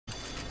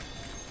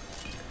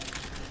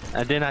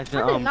And then I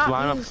can I did not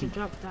run mean up. to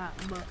drop that,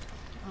 but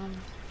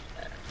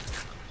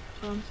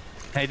um,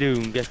 Hey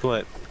dude, guess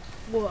what?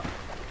 what?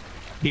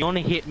 He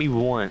only hit me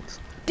once,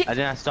 and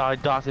then I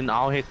started dodging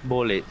all his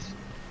bullets.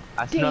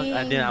 I snuck,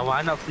 and then I Dang.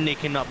 wound up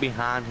sneaking up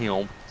behind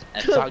him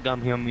and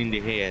shotgun him in the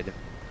head.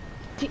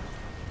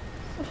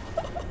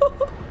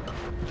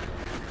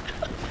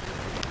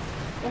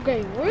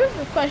 Okay, where's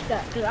the quest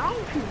at? Cause I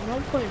don't see no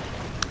quest.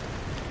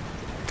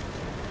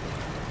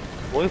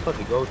 Where the fuck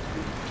to go to?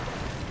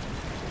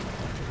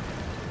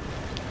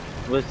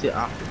 Where's the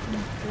after?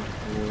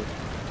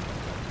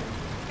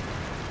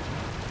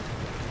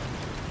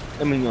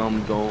 Let me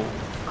go.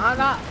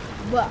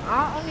 But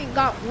I only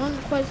got one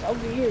quest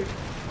over here.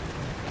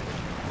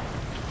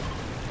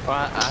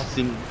 Alright, I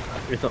see.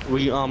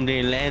 We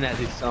then land at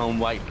this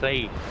white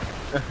place.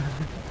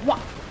 What?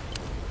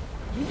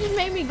 You just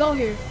made me go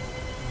here.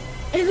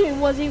 And it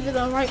wasn't even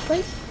the right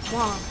place.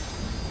 Wow.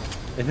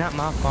 It's not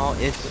my fault.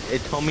 It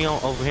told me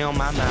over here on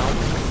my mount.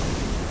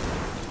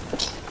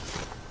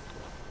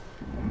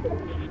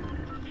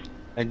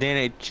 And then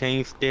it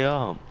changed it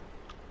up.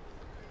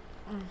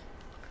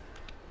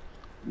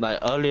 Like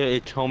earlier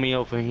it told me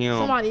over here.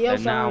 Somebody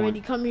else now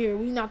already come here.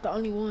 We not the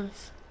only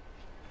ones.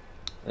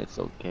 It's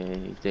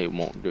okay. They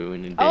won't do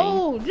anything.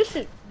 Oh, this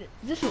is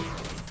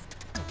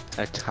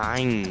a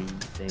time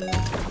thing.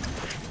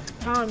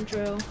 time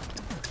trail.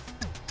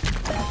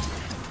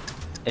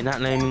 It's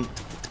not letting me.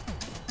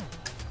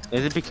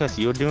 Is it because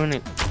you're doing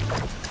it?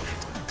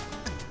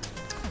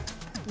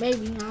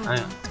 Maybe, I don't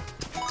know.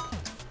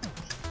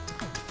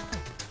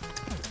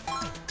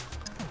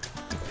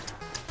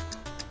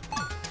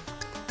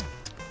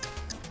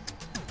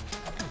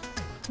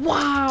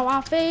 Wow,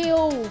 I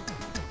failed.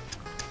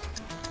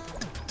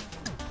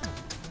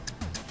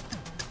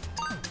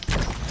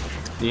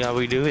 You gotta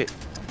redo it.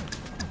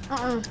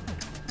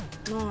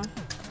 No.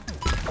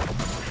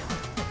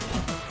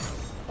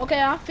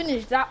 Okay, I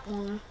finished that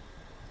one.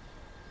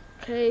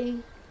 Okay.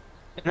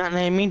 It's not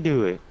letting me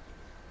do it.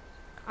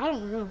 I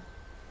don't know.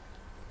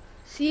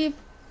 See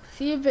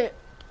if it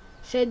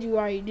said you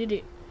already did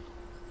it.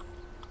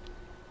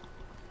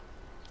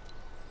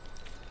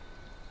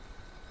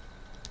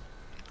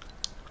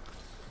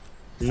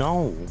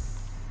 No.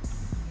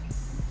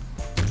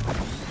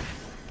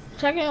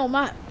 Check it on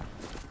map.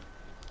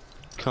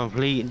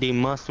 Complete the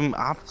mushroom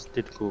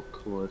obstacle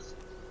course.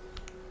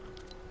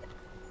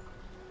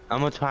 I'm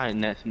gonna try it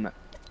next map.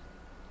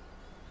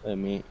 Wait a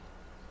minute.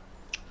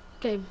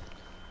 Okay,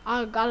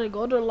 I gotta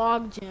go to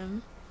log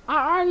gym.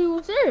 I already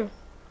was there.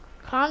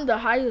 Climb the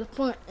highest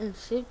point in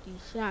 50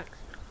 shacks.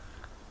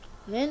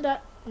 Land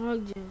at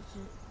log gym.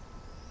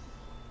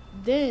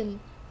 Then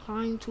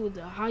climb to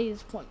the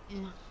highest point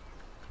in.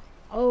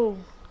 Oh.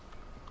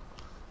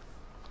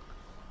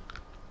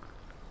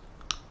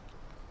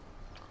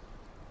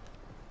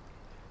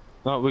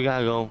 Oh, we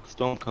gotta go.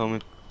 Storm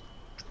coming.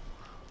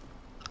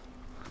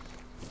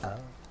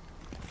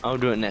 I'll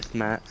do it next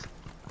match.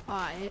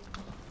 Alright.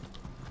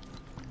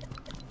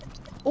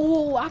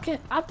 Oh, I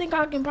think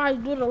I can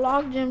probably do the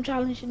log gym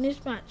challenge in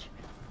this match.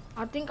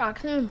 I think I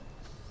can.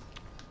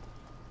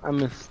 I'm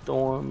in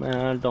Storm and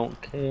I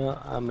don't care.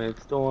 I'm in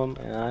Storm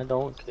and I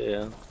don't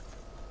care.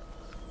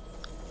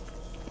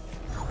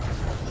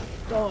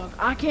 Dog,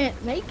 I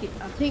can't make it.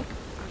 I think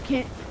I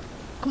can't.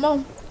 Come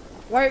on.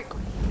 Work.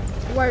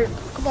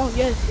 Come on,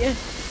 yes.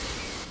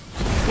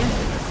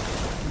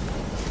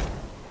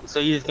 So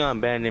you're just gonna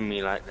abandon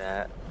me like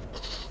that?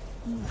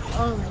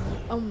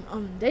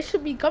 They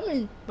should be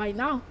coming by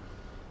now.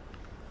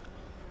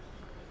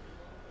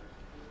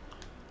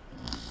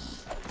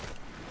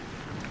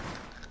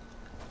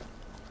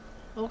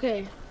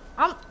 Okay,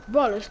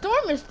 bro, the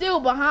storm is still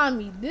behind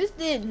me. This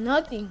did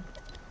nothing.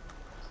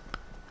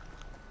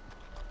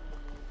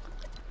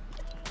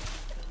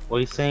 What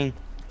are you saying?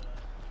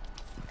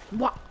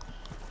 What?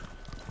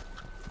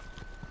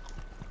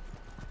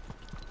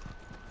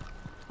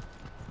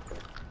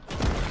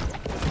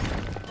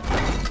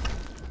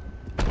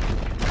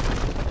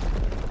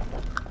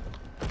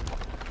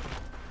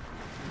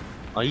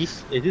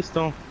 Is this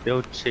storm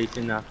still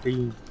chasing after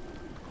you?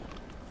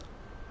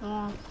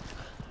 Let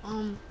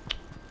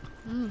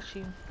me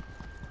see.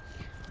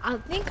 I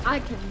think I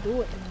can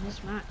do it in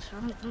this match.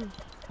 I don't know.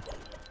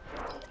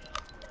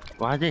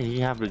 Why did he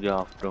have to get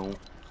off though?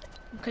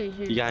 Okay,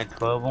 here. You got in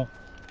trouble?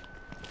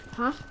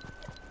 Huh?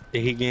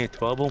 Did he get in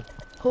trouble?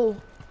 Who?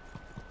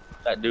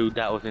 That dude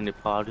that was in the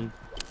party?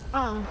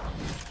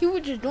 He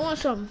was just doing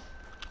something.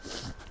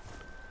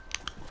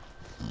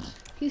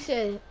 He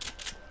said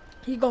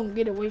he gonna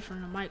get away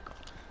from the mic.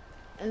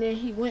 And then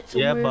he went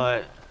somewhere. Yeah,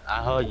 but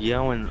I heard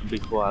yelling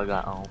before I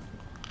got home.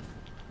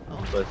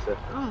 Oh, I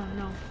don't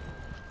know.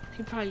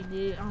 He probably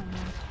did. I don't know.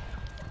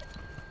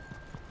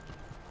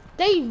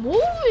 They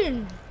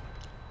moving.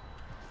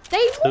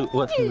 They moving.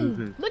 What's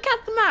moving? Look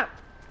at the map.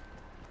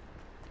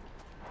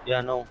 Yeah,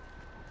 I know.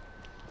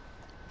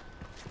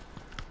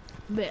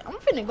 Bet I'm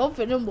finna go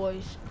for them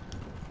boys.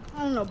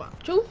 I don't know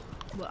about you,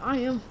 but I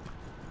am.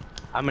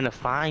 I'm in a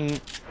fine.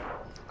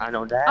 I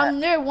know that. I'm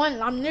near one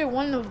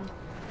of them.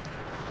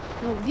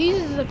 No,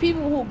 these are the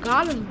people who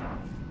got him.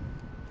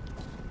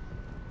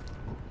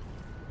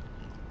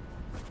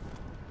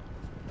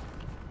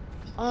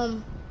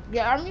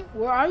 Yeah, Army,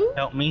 where are you?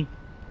 Help me.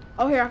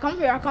 Oh, here I come,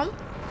 here I come.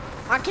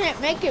 I can't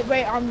make it,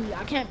 Ray Army.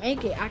 I can't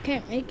make it. I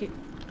can't make it.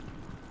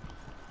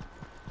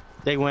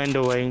 They went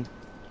away.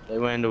 They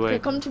went away. Okay,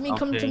 come to me,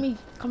 come to me,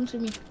 come to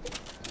me.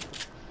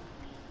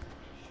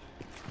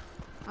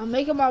 I'm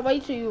making my way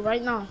to you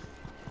right now.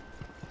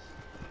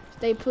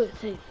 Stay put,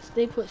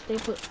 stay put, stay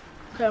put.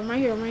 Okay, I'm right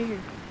here, I'm right here.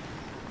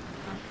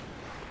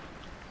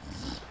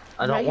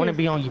 I don't want to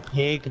be on you,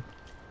 pig.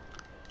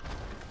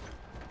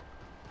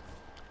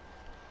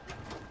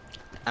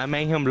 I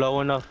made him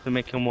low enough to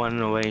make him run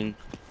away.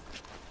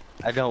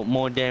 I don't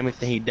more damage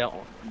than he dealt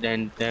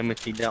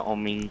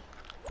on me.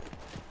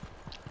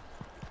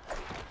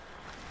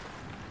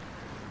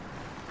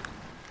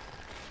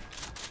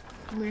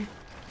 Come here.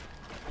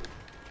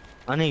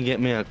 I need to get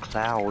me a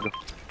cloud.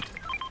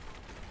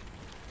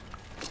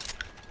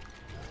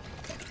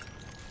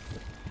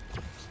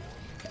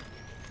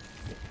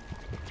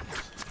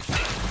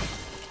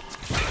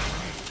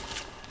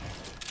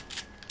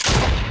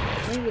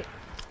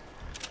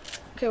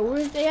 Okay, where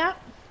is they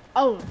at?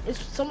 Oh, it's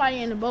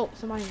somebody in the boat.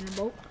 Somebody in the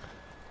boat.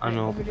 I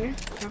know. Over there.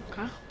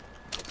 Okay.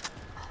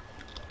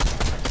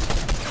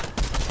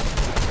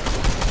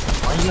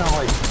 Why you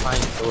always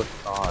trying so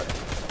hard?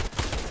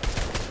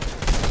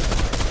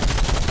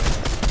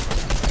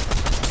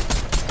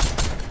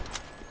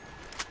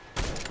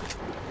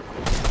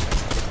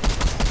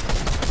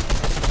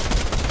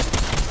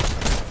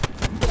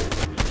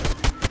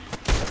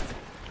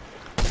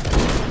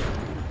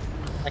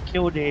 I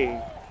killed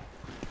it.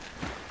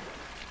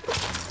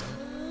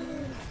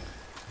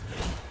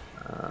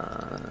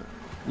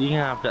 You can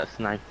have that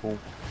sniper. You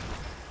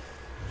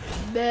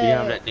can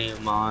have that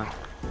DMR.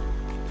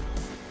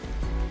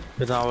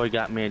 Cause I always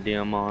got me a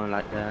DMR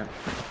like that.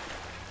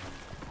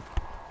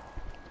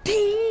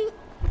 Ding!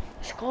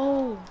 Let's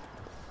go.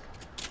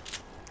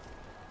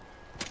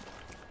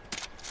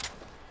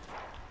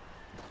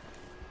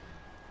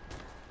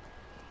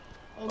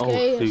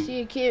 Okay, I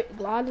see a kid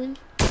gliding.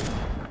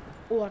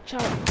 Oh, watch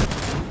out.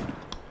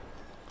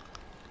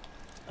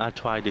 I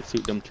tried to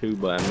shoot them too,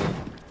 but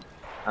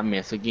I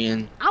miss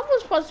again. I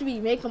was supposed to be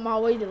making my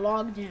way to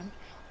Log Jam,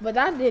 but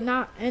that did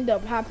not end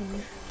up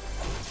happening.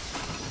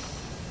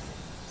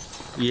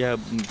 Yeah,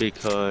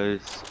 because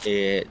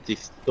the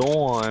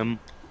storm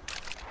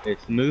is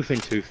moving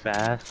too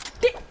fast.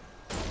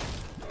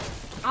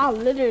 I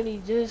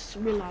literally just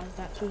realized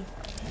that too.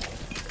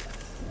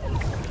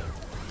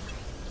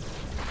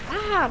 I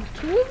have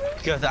 2 of them?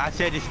 Because I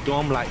said the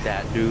storm like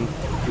that, dude.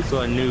 You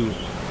sort of knew.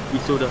 You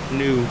sort of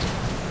knew.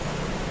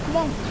 Come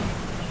on,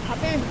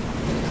 hop in.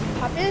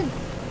 Hop in.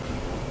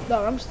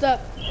 No, I'm stuck.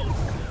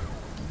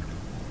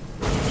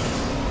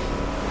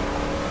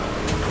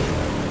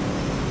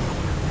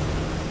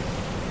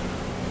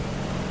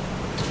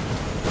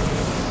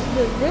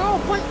 The 0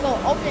 point will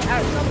open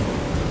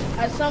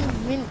at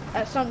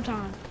some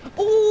time.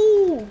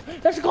 Ooh,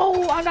 let's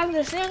go! I got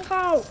the sand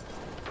cloud.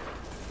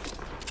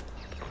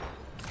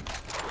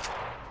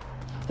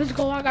 Let's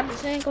go! I got the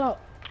sand cloud.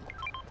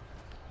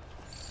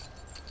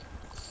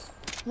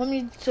 Want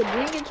me to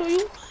bring it to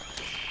you?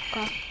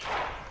 Okay.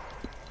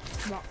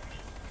 Come on.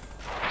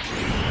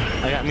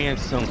 I got me in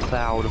some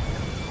cloud.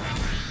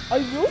 Are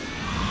you?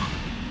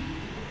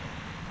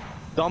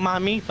 Don't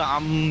mind me, but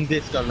I'm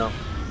this gonna.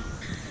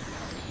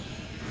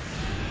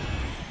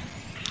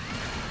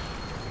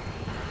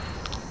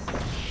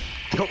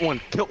 Killed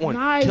one, killed one,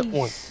 Nice. killed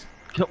one,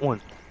 killed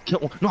one,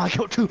 killed one. No, I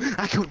killed 2.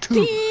 I killed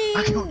 2.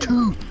 I killed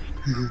 2.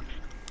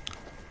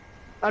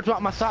 I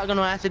dropped my shotgun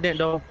on accident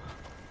though.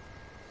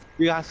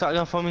 You got a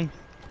shotgun for me?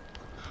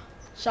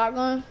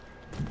 Shotgun?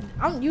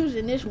 I'm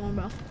using this one,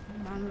 bro.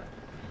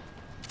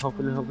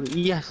 Hopefully.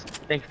 Yes.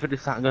 Thank you for the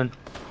shotgun.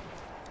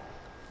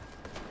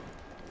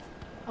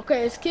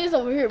 Okay, it's kids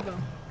over here, bro.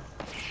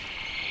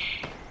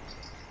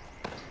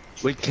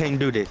 We can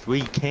do this.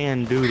 We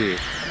can do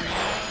this.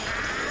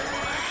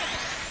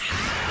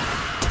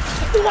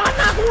 Ooh, I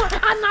knocked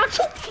one. I knocked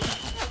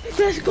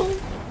 2. Let's go.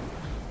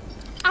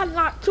 I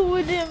knocked 2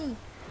 of them.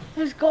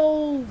 Let's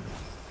go.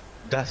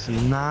 That's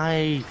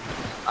nice.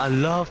 I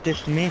love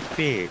this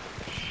misfit.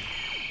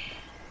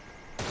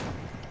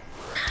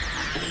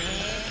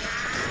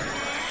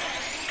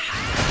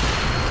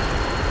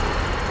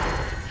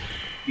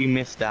 You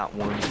missed that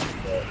one.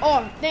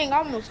 Oh, dang, I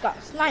almost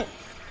got sniped.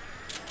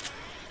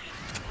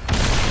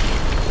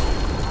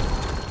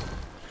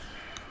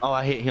 Oh,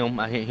 I hit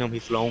him.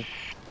 He's low.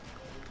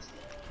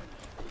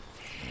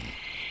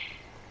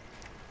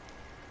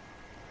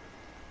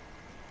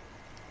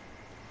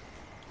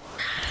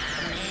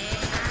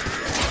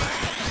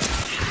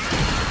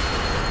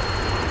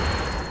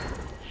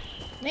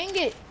 Dang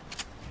it.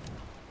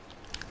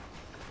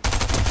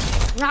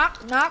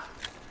 Knock, knock.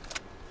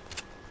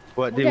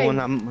 What, the Okay. one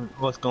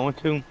I was going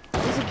to?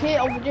 There's a kid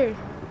over there.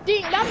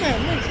 Dang, that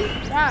man went too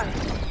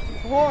fast.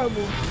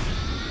 Horrible.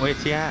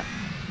 Where's he at?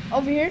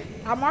 Over here,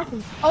 I marked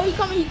him. Oh, he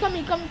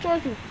coming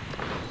towards you.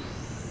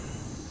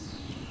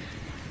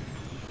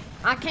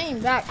 I came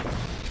back.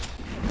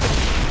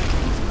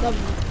 W.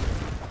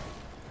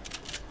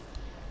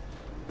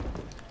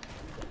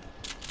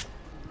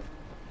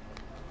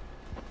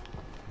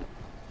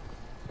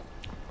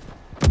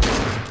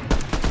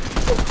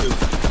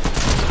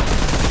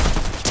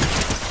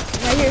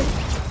 Right here.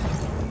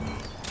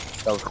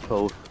 That was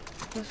close.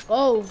 Let's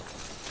go.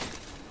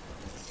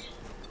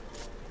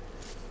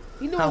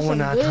 You I doing some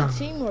went out good time.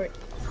 teamwork.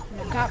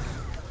 Cop.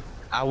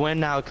 I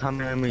went out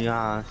coming at me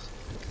eyes.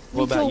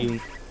 What Me about too. you?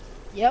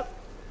 Yep.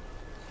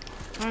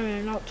 I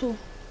ran out too.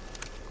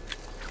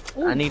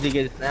 Ooh. I need to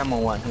get this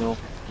ammo on here.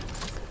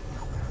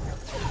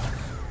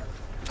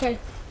 Okay.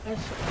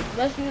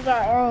 Let's use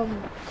our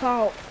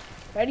cloud.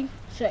 Ready,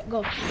 set,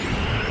 go. I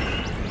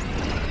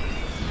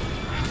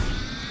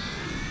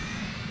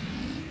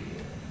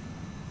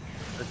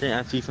think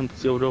I see some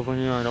sealed over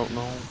here. I don't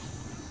know.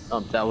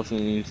 That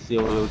wasn't any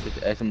sealed. It was just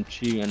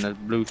SMG and a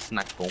blue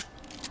sniper.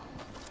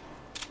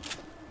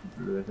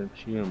 Blue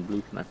SMG and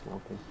blue sniper.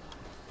 Okay.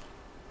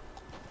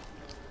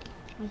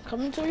 I'm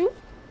coming to you.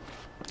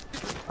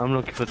 I'm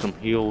looking for some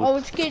heals. Oh,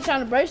 this kid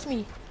trying to burst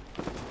me.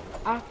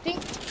 I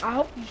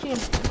hope you see him.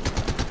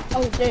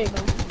 Oh, there you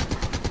go.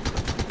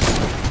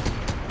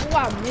 Oh,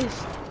 I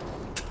missed.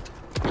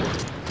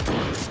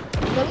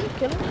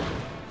 Kill him.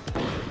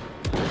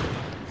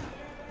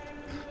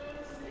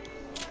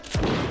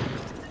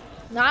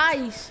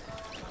 Nice.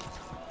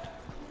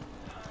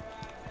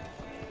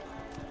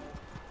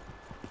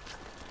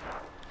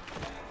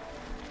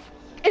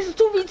 It's a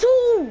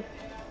 2v2.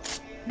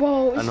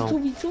 Bro, it's a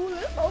 2v2.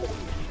 Oh.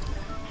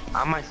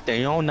 I might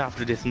stay on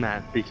after this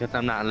match because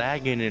I'm not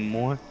lagging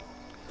anymore.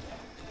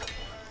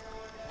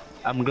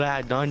 I'm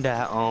glad I done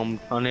that.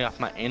 Turning off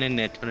my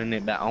internet, turning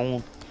it back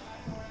on.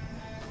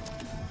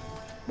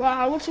 Bro,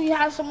 I wish we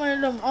had some of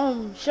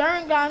them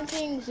sharing gun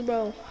things,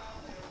 bro.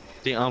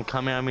 See,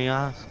 coming at me,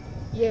 eyes.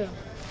 Yeah.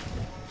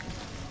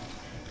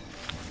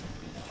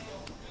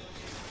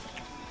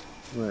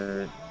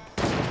 Wait.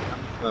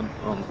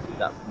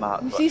 That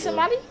box. You right see there.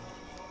 somebody?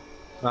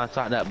 No, I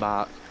saw that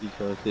box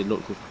because it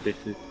looks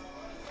suspicious.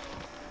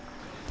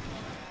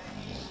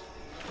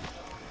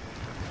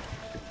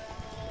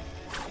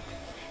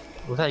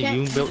 Was that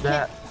you built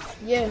that?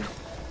 Yeah.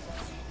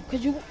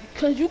 Cause you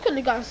could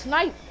have got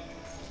sniped.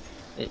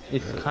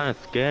 It's kind of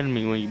scared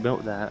me when you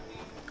built that.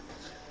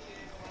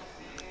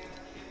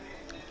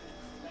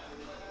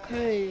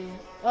 Okay.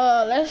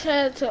 Let's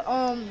head to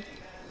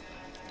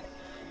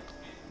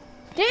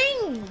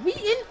Dang, we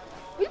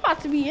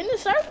about to be in the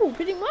circle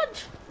pretty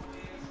much.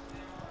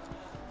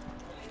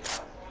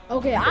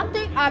 Okay, I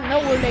think I know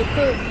where they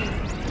could be.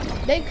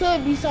 They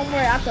could be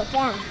somewhere at the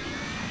farm.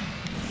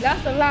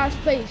 That's the last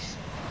place.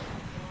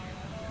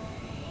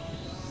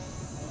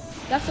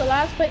 That's the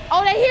last place.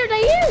 Oh, they here.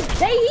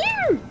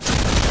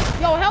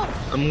 Yo, help.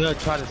 I'm gonna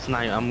try to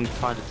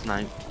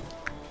snipe.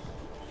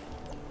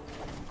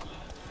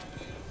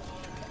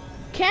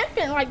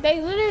 Camping, like they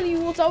literally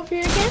was over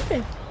here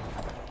camping.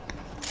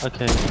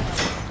 Okay.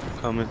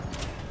 Coming.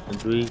 In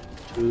 3,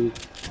 2,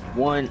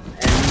 1, and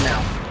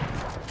now.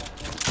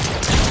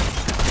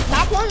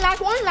 Knock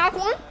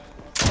one.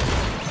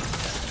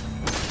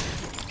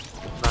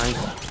 Nice.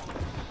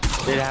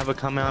 They have a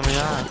coming on me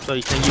eye, so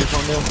you can use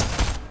on them.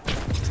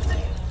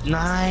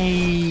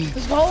 Nice.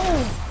 Let's go.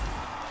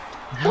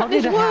 How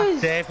did I have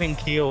was? 7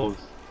 kills?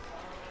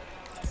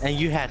 And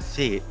you had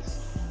 6.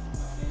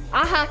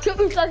 I had killed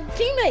his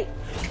teammate.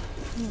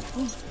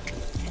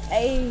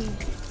 Hey.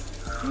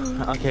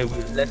 Okay,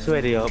 let's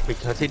ready up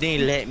because he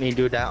didn't let me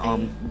do that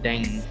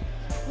dang.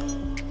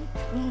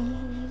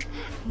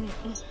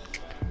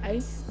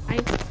 Hey.